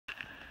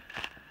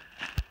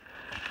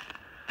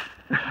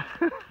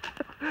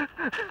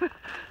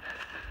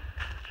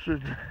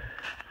sitting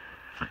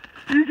there.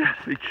 You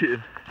gotta be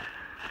kidding.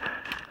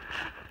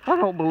 I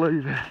don't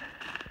believe it.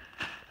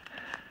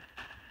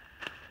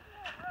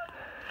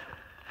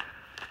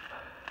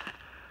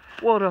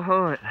 What a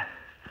hunt.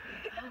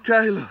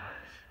 Caleb,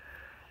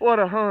 what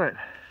a hunt.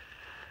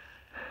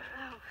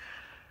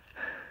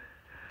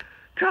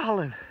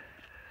 Colin,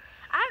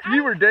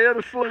 you were dead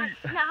asleep.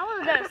 No, I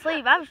wasn't dead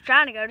asleep. I was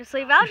trying to go to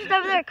sleep. I was just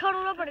over there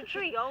cuddled up in a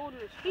tree.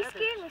 He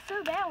scared me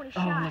so bad when he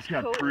shot. Oh, that's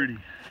got pretty.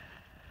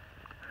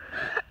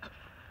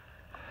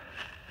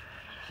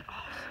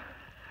 Awesome.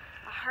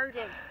 I heard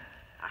him.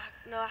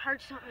 I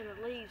heard something in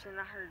the leaves, and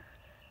I heard.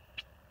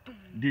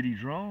 Did he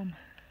drum?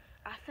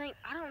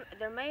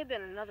 There may have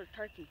been another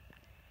turkey,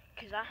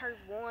 because I heard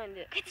one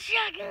that. Get the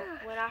shotgun!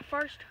 When I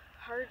first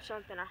heard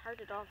something, I heard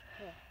it off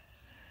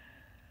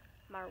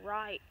my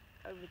right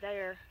over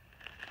there,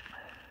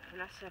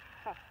 and I said,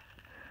 huh.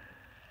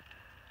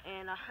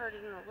 And I heard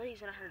it in the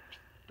leaves, and I heard.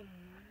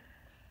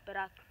 But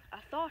I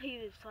thought he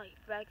was like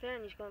back there,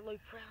 and he's gonna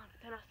loop around.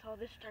 But then I saw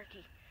this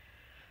turkey,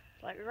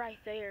 like right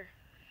there,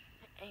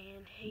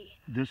 and he.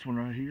 This one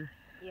right here?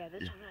 Yeah,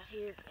 this one right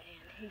here,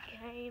 and he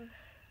came.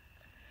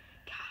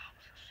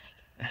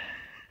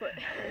 But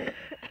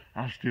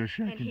I'm still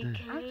shaking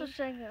too. I'm still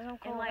shaking. I'm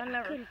cold. Like, I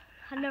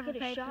never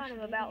could have shot him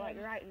about like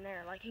right in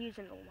there. Like he was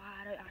in the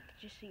wide open. I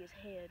could just see his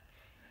head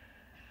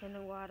in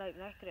the wide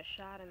open. I could have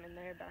shot him in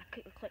there, but I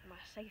couldn't click my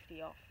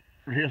safety off.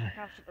 Really?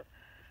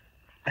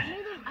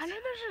 I knew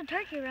there's a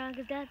turkey around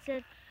because Dad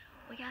said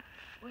we got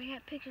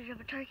pictures of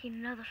a turkey in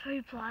another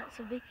food plot.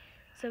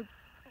 So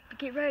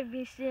get ready to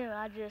be still.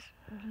 I just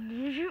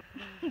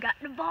got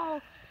the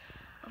ball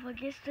up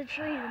against the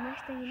tree. The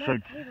next thing you know, so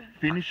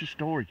finish your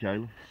story,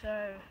 Caleb.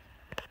 So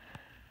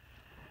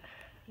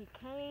he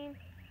came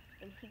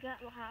and he got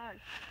behind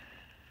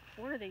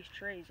one of these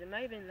trees. It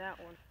may have been that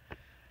one.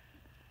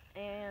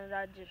 And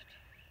I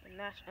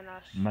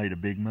made a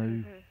big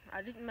move.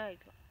 I didn't make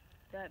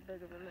that big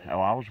of a move. Oh,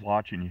 I was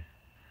watching you.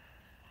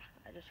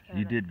 I just kinda,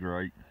 you did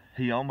great.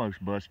 He almost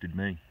busted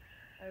me.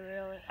 Oh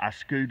really? I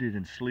scooted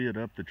and slid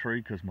up the tree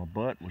because my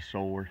butt was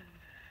sore.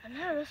 I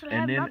know, that's what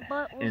happened. My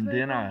butt was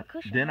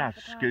then I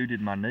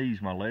scooted my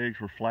knees. My legs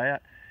were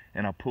flat,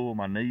 and I pulled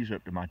my knees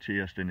up to my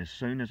chest. And as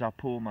soon as I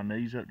pulled my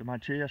knees up to my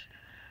chest,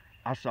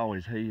 I saw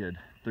his head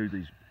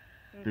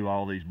through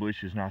all these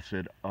bushes, and I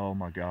said, "Oh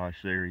my gosh,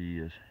 there he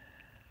is."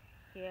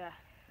 Yeah.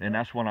 And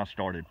that's when I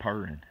started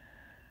purring.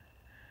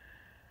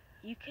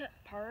 You kept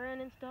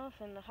purring and stuff,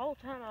 and the whole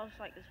time I was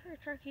like, "Is there a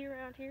turkey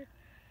around here?"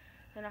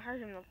 And I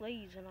heard him in the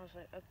leaves, and I was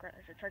like, "Oh crap,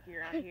 there's a turkey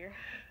around here."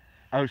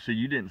 Oh, so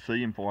you didn't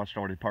see him before I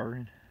started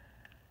purring?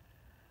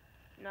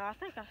 No, I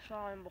think I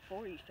saw him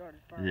before you started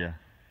purring. Yeah.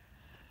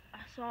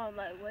 I saw him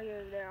like way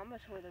over there,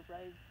 almost where the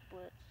road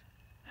splits.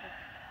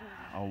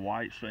 A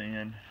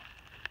Whitesand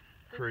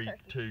Creek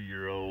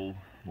 2-year-old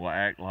will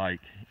act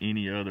like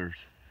any other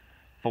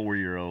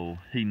 4-year-old.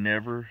 He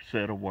never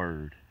said a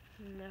word.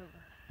 Never.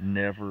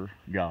 Never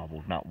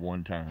gobbled, not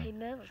one time. He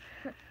never.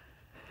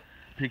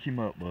 Pick him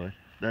up, bud.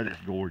 That is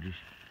gorgeous.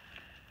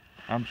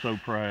 I'm so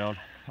proud.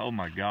 Oh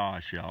my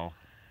gosh, y'all.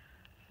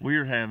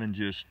 We're having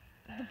just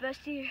the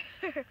best year.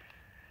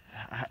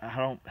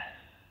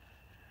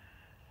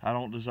 I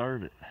don't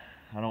deserve it.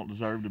 I don't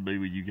deserve to be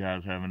with you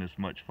guys having this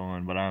much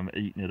fun, but I'm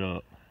eating it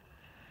up.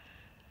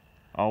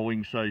 All we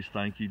can say is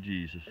thank you,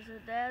 Jesus. Is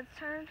it Dad's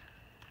turn?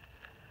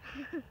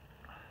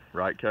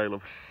 Right,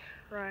 Caleb?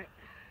 Right.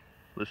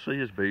 Let's see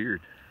his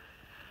beard.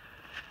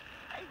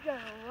 He's got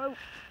a rope.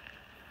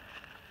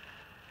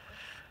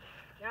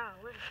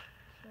 Golly.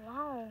 It's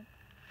long.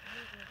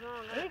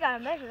 We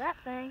gotta measure that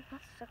thing.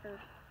 That sucker.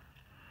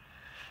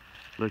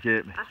 Look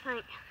at me. I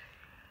think.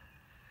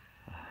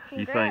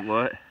 You think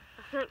what?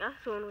 I think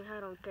that's the one we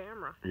had on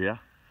camera. Yeah.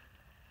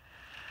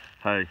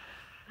 Hey.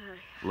 Hey.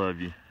 Love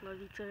you. Love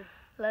you too.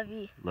 Love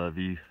you. Love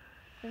you.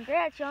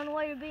 Congrats, you're on the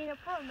way to being a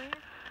pro, man.